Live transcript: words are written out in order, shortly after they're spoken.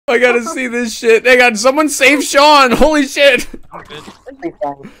I gotta see this shit. Hang on, someone save Sean! Holy shit! What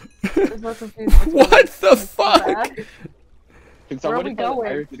the fuck? Can someone play the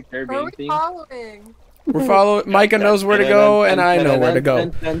Pirates of the Caribbean theme? We're following. Micah knows where to go, and I know where to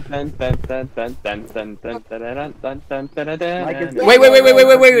go.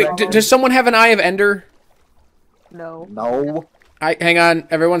 Wait. Does someone have an Eye of Ender? No. No. Hang on,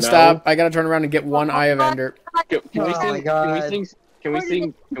 everyone stop. I gotta turn around and get one Eye of Ender. Can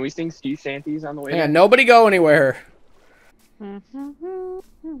we sing sea shanties on the way? Yeah, nobody go anywhere. I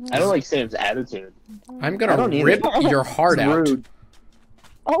don't like Sam's attitude. I'm gonna rip your heart out. Rude.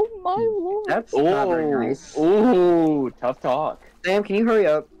 Oh my lord. That's not very nice. Ooh, tough talk. Sam, can you hurry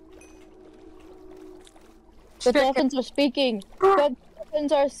up? The dolphins are speaking. The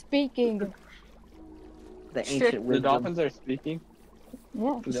dolphins are speaking. The ancient The wisdom. dolphins are speaking.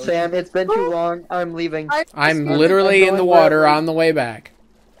 Yeah. Sam, it's been too long. I'm leaving. I'm literally in the water on the way back.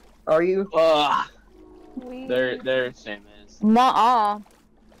 Are you? There Sam is. Nuh-uh.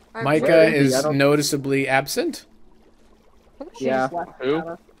 Micah is noticeably absent. Yeah.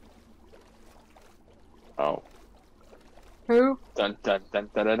 Who? Oh. Who? Dun dun dun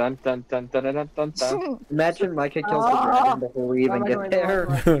dun dun dun dun dun dun dun dun. Imagine Micah kills the dragon before we even get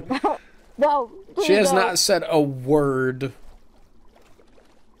there. No. She has not said a word.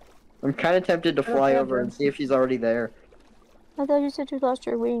 I'm kind of tempted to fly over and see if she's already there. I thought you said you lost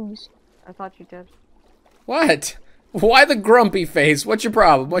your wings. I thought you did. What? Why the grumpy face? What's your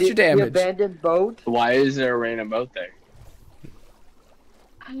problem? What's your The damage? abandoned boat? Why is there a random boat there?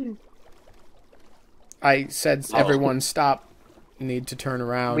 I said everyone stop. Need to turn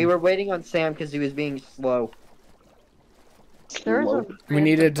around. We were waiting on Sam because he was being slow. There's a We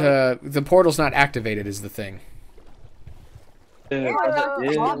needed the portal's not activated is the thing. There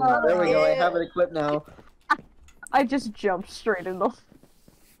we go. I have it equipped now. I just jumped straight in the.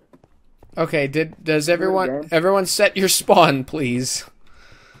 Okay, does everyone set your spawn, please?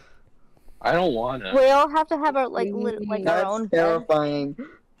 I don't wanna. We all have to have our like our own That's terrifying.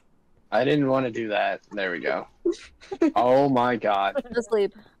 I didn't want to do that. There we go. Oh my god. bed to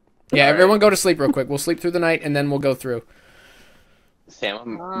sleep. Yeah, everyone go to sleep real quick. We'll sleep through the night and then we'll go through.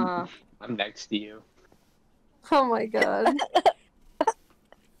 Sam, I'm next to you. Oh my god.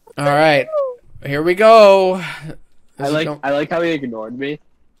 All right, here we go. I like how he ignored me.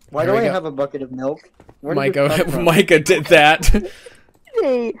 Why Here do we I go. have a bucket of milk? Where did this come from? Micah did that.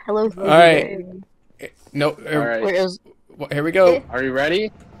 Hey, hello. All right. No. All right. Where is? Here we go. Are you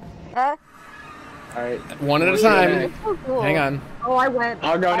ready? Uh, All right. One at a time. oh, cool. Hang on. Oh, I went.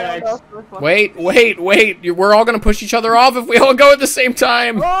 I'll go I don't next. know which one. Wait. We're all gonna push each other off if we all go at the same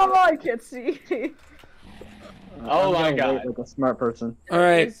time. Oh, I can't see. Oh my I'm gonna god. wait like a smart person. All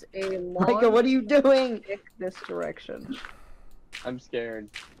right. There's a Micah, what are you doing? stick this direction. I'm scared.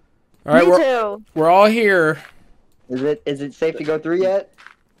 All right. Me too. We're all here. Is it safe to go through yet?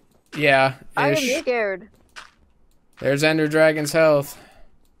 Yeah. I'm Ish. scared. There's Ender Dragon's health.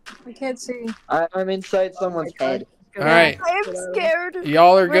 I can't see. I'm inside someone's head. All right. I am scared.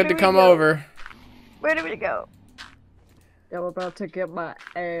 Y'all are Where good do to we come go? over. Where do we go? I'm about to get my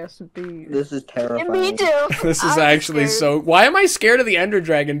ass beat. This is terrifying. Me too. This is I'm actually scared. so. Why am I scared of the Ender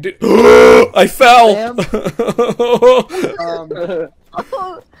Dragon? Dude, I fell. Sam?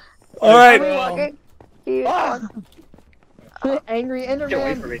 Oh, All are right. we walking? Yeah. Angry Get away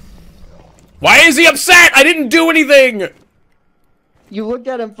Enderman. from me. Why is he upset? I didn't do anything. You looked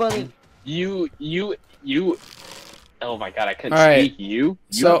at him funny. You. Oh my god, I couldn't All right. speak. You.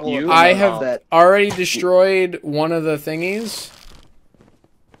 So you I are have upset. already destroyed one of the thingies.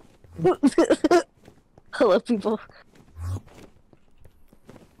 Hello, people.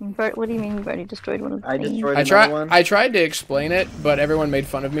 What do you mean you've already destroyed one of the I things? destroyed I another one. I tried to explain it, but everyone made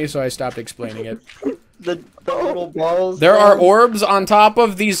fun of me, so I stopped explaining it. The little balls. There are orbs on top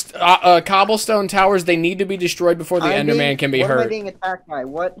of these cobblestone towers. They need to be destroyed before the Enderman can be what am I hurt. being attacked by?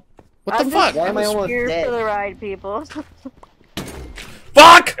 What? What the I'm fuck? Why am I almost Here dead? for the ride, people.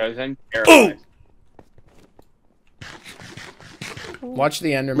 Fuck! Because I'm terrified. Watch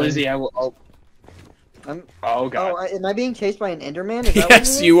the Enderman. Lizzie, I will. Oh, I'm, oh god. am I being chased by an Enderman? Is that what Yes,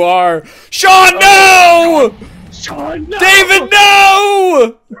 it is? you are. Sean, no! Sean, no! David,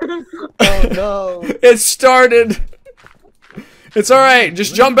 no! Oh no. It started. It's alright.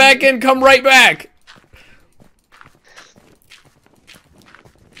 Just jump back in, come right back.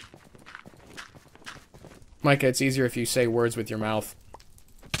 Micah, it's easier if you say words with your mouth.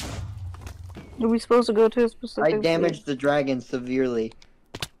 Are we supposed to go to a specific I damaged the dragon severely.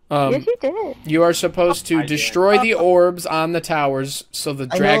 Yes, you did. You are supposed to I did. destroy the orbs on the towers so the I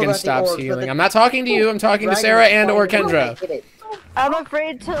know dragon about the stops orbs, but healing. the I'm not talking to you, I'm talking to dragon Sarah is and or flying around. Kendra. I get it. I'm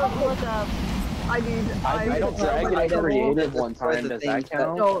afraid to look up. I need. I don't dragon have items created to one destroy time. the Does things that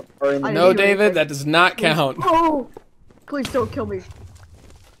count? No, Or in the I No, didn't do David, anything. that does not count. Oh, please don't kill me.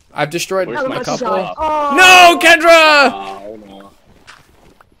 I've destroyed Where's a my couple. stuff? Oh. No, Kendra! Oh no.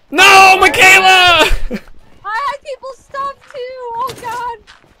 No, Michaela! I had people's stuff too. Oh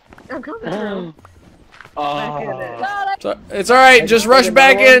god. I'm coming through. Oh. God, So- It's alright, just rush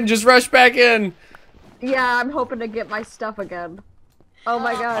back in. Just rush back in. Yeah, I'm hoping to get my stuff again. Oh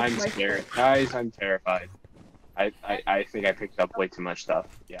my gosh. I'm scared. Guys, I'm terrified. I think I picked up way too much stuff.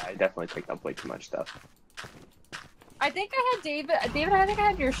 Yeah, I definitely picked up way too much stuff. I think I had David. David, I think I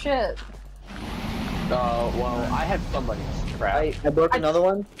had your shit. Well, I had somebody's crap. I broke another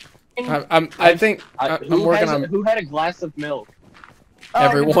one. I think I'm working on Who had a glass of milk?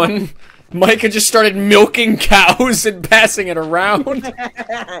 everyone. Micah just started milking cows and passing it around.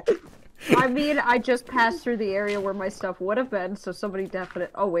 I mean, I just passed through the area where my stuff would have been, so somebody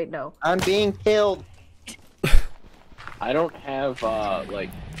definitely. Oh wait, no. I'm being killed. I don't have like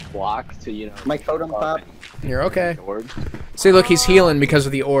blocks to My totem pop. You're okay. Orbs. See, look, he's healing because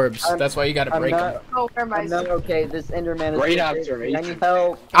of the orbs. That's why you gotta I'm break him. not. Oh, where am I? I'm not okay. This Enderman is. Great I observation. need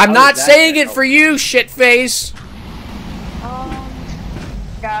help. I'm How not does that saying it help? for you, shitface.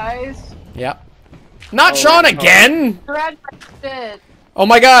 Guys. Yep. Not Oh, Sean oh. again. Grab my shit. Oh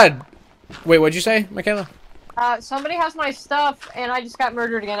my god. Wait, what'd you say, Michaela? Somebody has my stuff, and I just got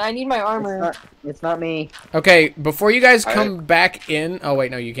murdered again. I need my armor. It's not me. Okay, before you guys All come back in. Oh wait,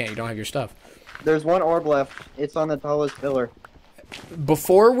 no, you can't. You don't have your stuff. There's one orb left. It's on the tallest pillar.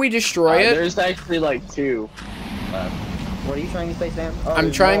 Before we destroy it, There's actually like two. What are you trying to say, Sam? Oh, I'm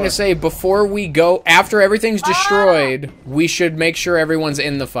there's trying more. to say before we go, after everything's destroyed, we should make sure everyone's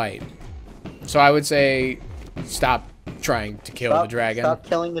in the fight. So I would say, stop trying to kill the dragon. Stop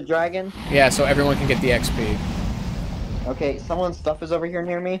killing the dragon. Yeah, so everyone can get the XP. Okay, someone's stuff is over here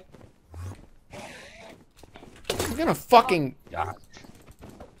near me. I'm gonna fucking.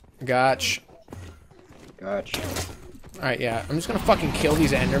 Gotch. Gotcha. Alright, yeah. I'm just gonna fucking kill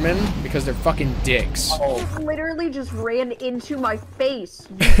these Endermen because they're fucking dicks. You literally just ran into my face,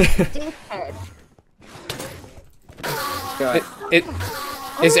 you dickhead. God.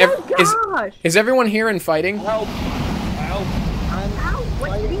 Is everyone here and fighting? Help! Help! I'm Ow, what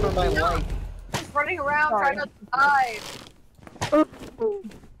fighting did for you my do? life. Just running around Sorry. trying not to die.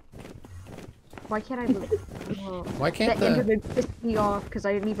 Why can't I look? Oh. Why That can't the... Enderman pissed me off because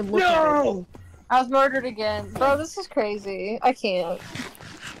I didn't even look at it. I was murdered again. Bro, this is crazy. I can't.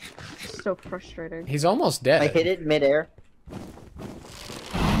 It's so frustrating. He's almost I dead. hit it midair.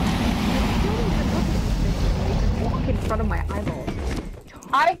 Walk in front of my eyeballs.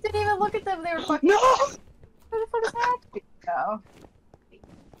 I didn't even look at them. They were fucking. No! What the fuck is happening? No.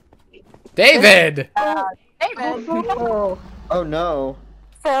 David! David! Oh, Oh no.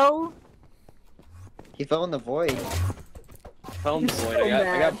 Phil? He fell in the void. Tell him so void. I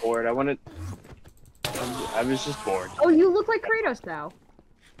bad. got bored. I wanted. I was just bored. oh, you look like Kratos now.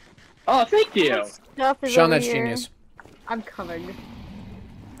 Oh, thank you. Stuff is Sean, over that's here. genius. I'm coming.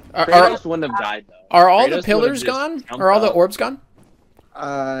 Kratos wouldn't have died though. Are all Kratos the would've pillars just gone? jumped Are all the up. orbs gone?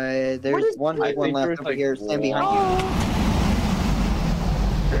 What There's is one I big one think left there's, over like, here. Stand behind you. Oh,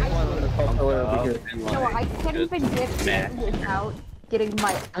 There's one on the tall pillar over here. And, No, I like, can't just even get smash. in without getting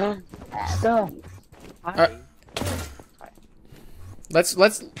my ass. Stop. Let's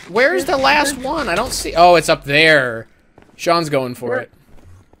where's the last one? I don't see. Oh, it's up there. Sean's going for it.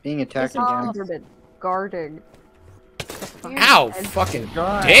 Being attacked This is again. Enderman guarding. Ow, fucking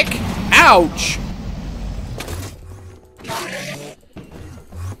God. dick. Ouch.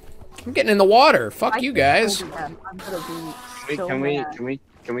 I'm getting in the water. Fuck you guys. I'm gonna be Wait, so can we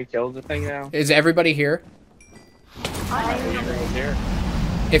mad. kill the thing now? Is everybody here? Here.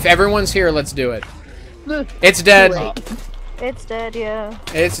 If everyone's here, let's do it. It's dead. it's dead, yeah.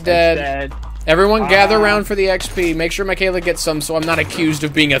 It's dead. Dead. Everyone gather around for the XP. Make sure Michaela gets some so I'm not accused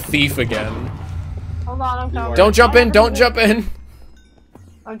of being a thief again. Hold on, I'm coming. Don't jump in. Don't jump in.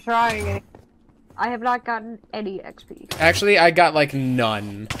 I'm trying. I have not gotten any XP. Actually, I got like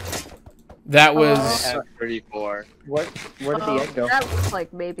none. That I was... have 34. Where did the egg go? That was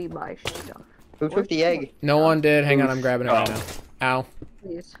like maybe my stuff. Who took the egg? No one did. Hang on, I'm grabbing it right now. Ow.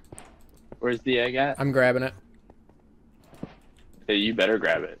 Please. Where's the egg at? I'm grabbing it. Hey, you better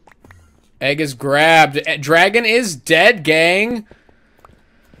grab it. Egg is grabbed. Dragon is dead, gang.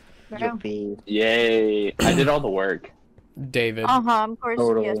 Yippee. Yay! I did all the work. David. Of course,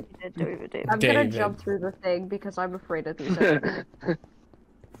 Totally. yes, you did, David. I'm gonna David. jump through the thing because I'm afraid of these. Endermen.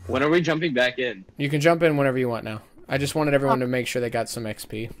 When are we jumping back in? You can jump in whenever you want now. I just wanted everyone to make sure they got some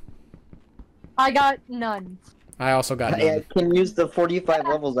XP. I got none. I also got none. I can use the 45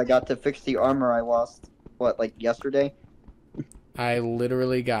 levels I got to fix the armor I lost, what, like yesterday? I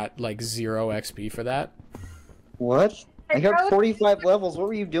literally got like 0 XP for that. What? I got 45 levels. What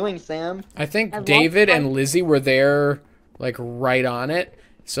were you doing, Sam? I think I lost David my- and Lizzie were there, like, right on it.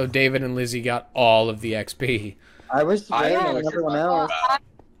 So David and Lizzie got all of the XP. I was I waiting don't know on what you're everyone talking else. about.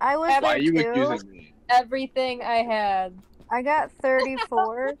 I was Why there are you too. accusing me? Everything I had. I got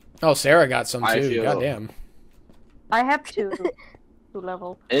 34. Oh, Sarah got some I too. feel- Goddamn. I have 2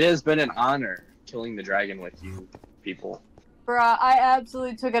 level. It has been an honor killing the dragon with you people. Bruh, I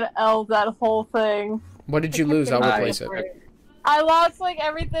absolutely took an L that whole thing. What did you lose? I'll Nice. replace it. I lost like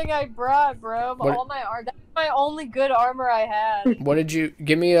everything I brought, bro. What- All my armor. That's my only good armor I had. What did you...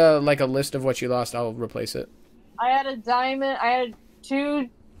 Give me a list of what you lost. I'll replace it. I had a diamond. I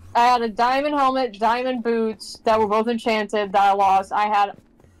had a diamond helmet, diamond boots that were both enchanted that I lost. I had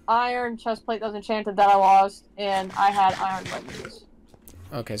iron chest plate that was enchanted that I lost, and I had iron leggings.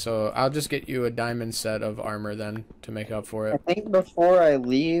 Okay, so I'll just get you a diamond set of armor then to make up for I it. think before I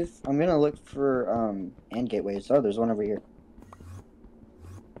leave, I'm gonna look for end gateways. Oh, there's one over here.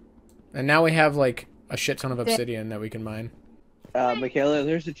 And now we have, like, a shit ton of obsidian that we can mine. Michaela,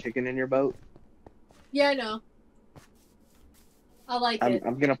 there's a chicken in your boat. Yeah, I know. I like it.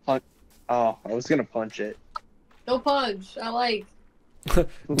 I'm gonna punch. Oh, I was gonna punch it. No punch. I like.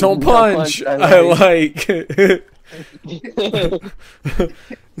 Don't No punch! I like...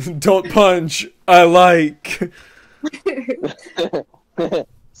 Don't punch! I like...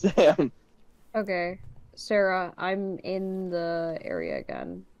 Sam. Okay, Sarah, I'm in the area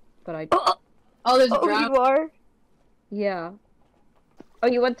again, but I. Oh, there's a Oh, drop. you are? Yeah. Oh,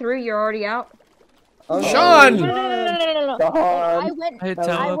 you went through? You're already out? Oh, Sean! No, no, no, no, no, no, no. Sean! I went. I had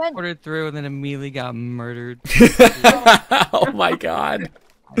I went. teleported through and then immediately got murdered. Oh my god.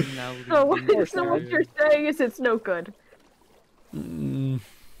 I'm now So, leaving so what area. you're saying is it's no good. Mm.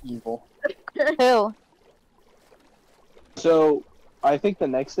 Evil. Who? So, I think the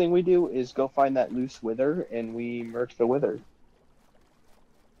next thing we do is go find that loose wither, and we merge the wither.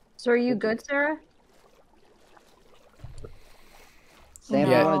 So are you good, Sarah? Sam,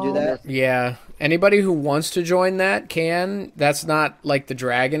 Yeah. you wanna do that? Yeah. Anybody who wants to join that can. That's not like the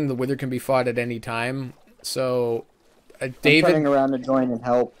dragon. The wither can be fought at any time. So, I'm David, turning around to join and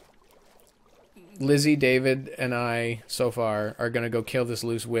help. Lizzie, David, and I, so far, are going to go kill this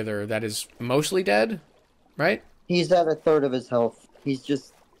loose wither that is mostly dead, right? He's at a third of his health. He's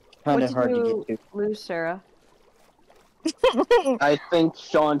just kind What of did hard to you get to. lose, Sarah? I think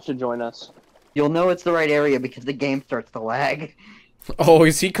Sean should join us. You'll know it's the right area because the game starts to lag. Oh,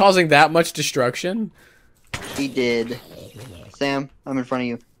 is he causing that much destruction? He did. Sam, I'm in front of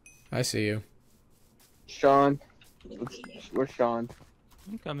you. I see you. Sean. Where's Sean?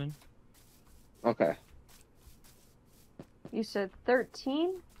 I'm coming. Okay. You said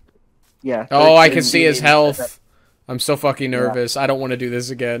 13? Yeah. Oh, I can 13, see his 87. health. I'm so fucking nervous. I don't want to do this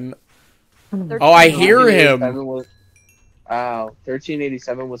again. 13. Oh, I hear him. 1387 was- Wow,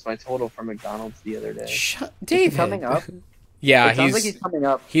 1387 was my total for McDonald's the other day. Shut, Is he David. coming up? Yeah, It sounds he's like he's coming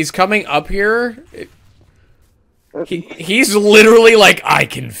up. he's coming up here. He's literally like, I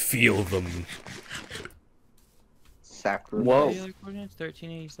can feel them. Sacrifice. Whoa. Daily coordinates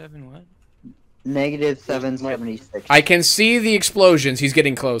 1387. What? Negative 776. I can see the explosions. He's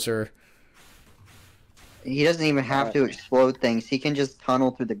getting closer. He doesn't even have to explode things. He can just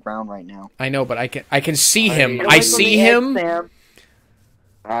tunnel through the ground right now. I know, but I can see him. Get I away from see the edge, him. Sam.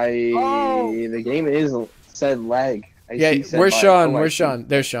 The game is said lag. I Yeah, see said where's lag. Sean? Oh, I Where's see. Sean?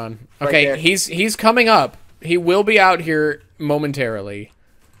 There's Sean. Right Okay, there. he's coming up. He will be out here momentarily.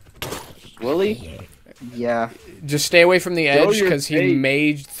 Willie? Yeah. Just stay away from the Show edge your because he face.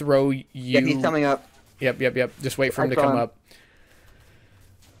 may throw you. Yeah, he's coming up. Yep. Just wait for him I to saw come him. up.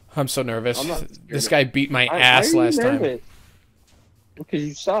 I'm so nervous. I'm not scared This of guy beat my Why ass are you last time. nervous? Because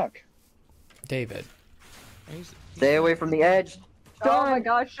you suck. David. Stay away from the edge. Oh my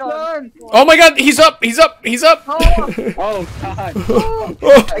gosh, Sean! Oh my god, he's up! He's up! He's up! Oh god.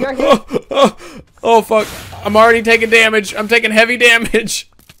 I got hit. Oh fuck. I'm already taking damage. I'm taking heavy damage.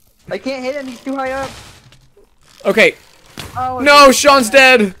 I can't hit him. He's too high up. Okay. Oh, No, Sean's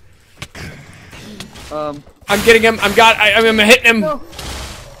dead. I'm getting him. I'm hitting him.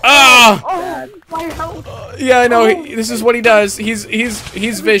 Ah! Oh, my health Yeah, I know. This is what he does. He's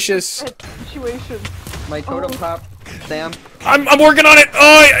vicious. situation. my totem pop. Sam, I'm working on it.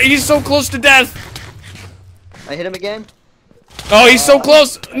 Oh, he's so close to death. I hit him again. Oh, he's so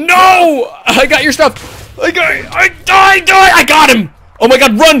close. No! I got your stuff. I got him. Oh my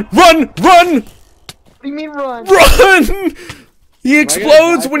god, run! What do you mean run? Run! He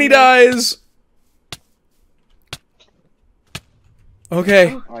explodes die when he from that? dies.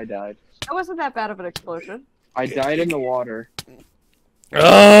 Okay. Oh, I died. That wasn't that bad of an explosion. I died in the water.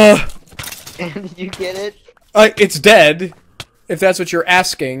 Did you get it? It's dead. If that's what you're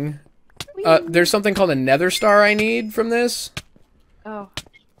asking. There's something called a nether star I need from this. Oh.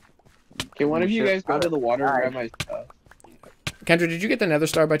 Can one of you guys go to the water and grab my stuff? Kendra, did you get the nether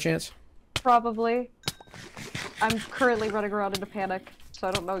star by chance? Probably. I'm currently running around in a panic, so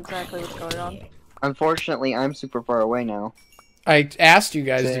I don't know exactly what's going on. Unfortunately, I'm super far away now. I asked you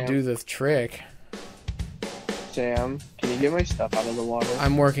guys to Sam. do the trick. Sam, can you get my stuff out of the water?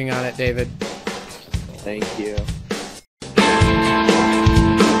 I'm working on it, David. Thank you.